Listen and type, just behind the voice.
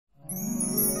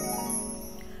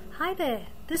Hi there,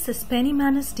 this is Penny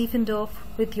Manus Diefendorf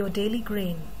with your Daily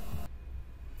Grain.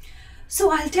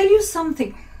 So I'll tell you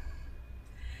something.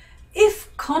 If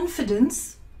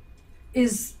confidence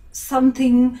is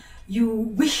something you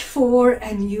wish for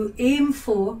and you aim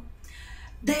for,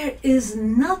 there is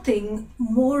nothing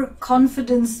more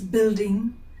confidence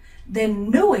building than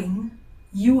knowing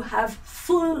you have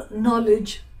full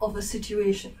knowledge of a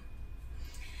situation.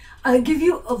 I'll give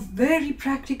you a very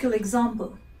practical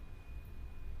example.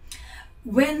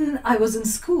 When I was in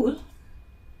school,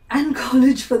 and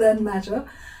college for that matter,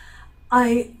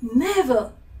 I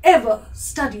never ever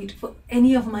studied for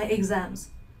any of my exams.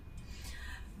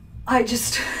 I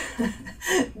just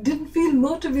didn't feel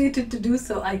motivated to do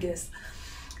so, I guess.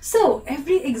 So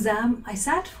every exam I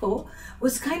sat for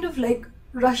was kind of like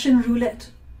Russian roulette.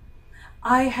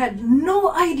 I had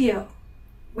no idea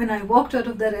when I walked out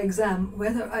of that exam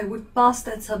whether I would pass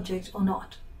that subject or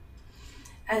not.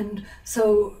 And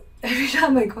so every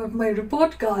time I got my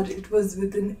report card, it was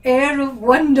with an air of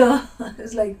wonder. I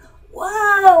was like,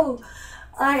 wow,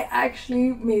 I actually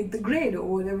made the grade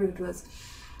or whatever it was.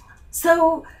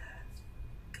 So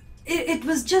it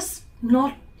was just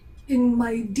not in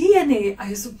my DNA,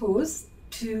 I suppose,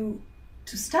 to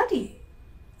study.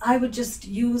 I would just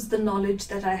use the knowledge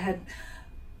that I had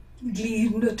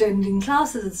gleaned attending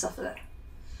classes and stuff like that.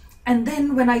 And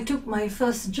then when I took my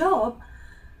first job,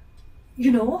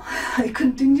 I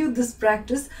continued this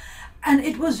practice, and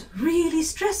it was really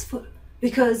stressful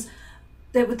because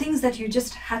there were things that you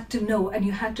just had to know and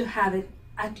you had to have it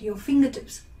at your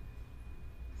fingertips.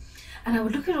 And I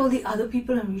would look at all the other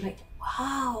people and be like,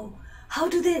 wow, how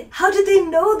did they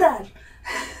know that?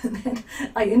 And then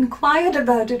I inquired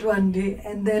about it one day,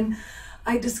 and then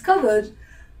I discovered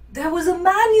there was a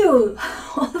manual.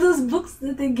 All those books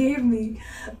that they gave me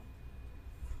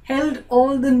held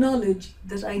all the knowledge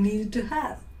that I needed to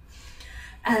have.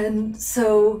 And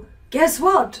so guess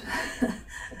what?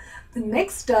 The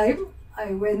next time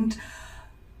I went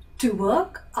to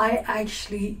work, I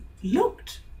actually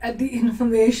looked at the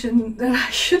information that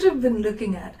I should have been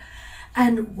looking at.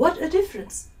 And what a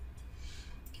difference.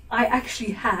 I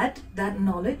actually had that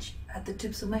knowledge at the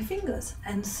tips of my fingers.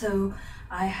 And so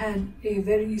I had a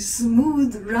very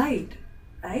smooth ride,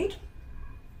 right?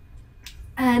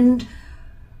 And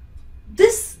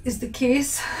this is the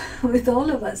case with all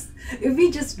of us. If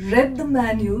we just read the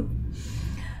manual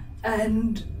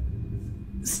and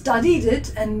studied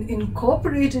it and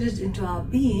incorporated it into our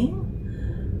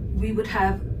being, we would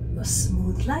have a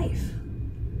smooth life,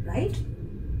 right?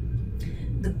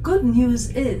 The good news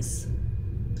is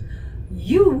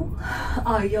you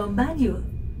are your manual.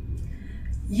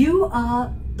 You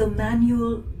are the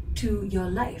manual to your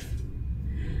life.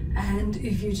 And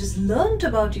if you just learned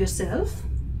about yourself,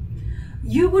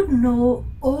 you would know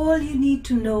all you need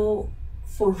to know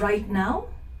for right now.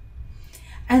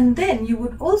 And then you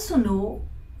would also know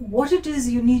what it is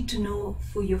you need to know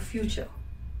for your future.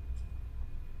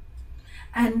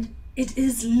 And it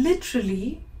is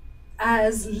literally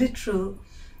as literal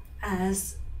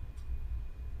as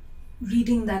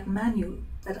reading that manual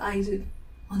that I did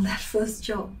on that first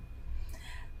job,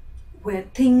 where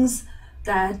things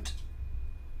that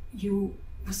you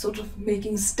were sort of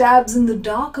making stabs in the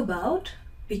dark about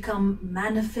become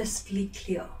manifestly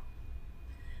clear.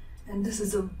 And this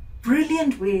is a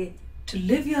brilliant way to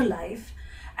live your life,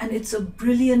 and it's a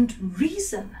brilliant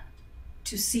reason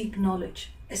to seek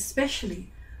knowledge, especially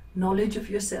knowledge of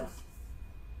yourself.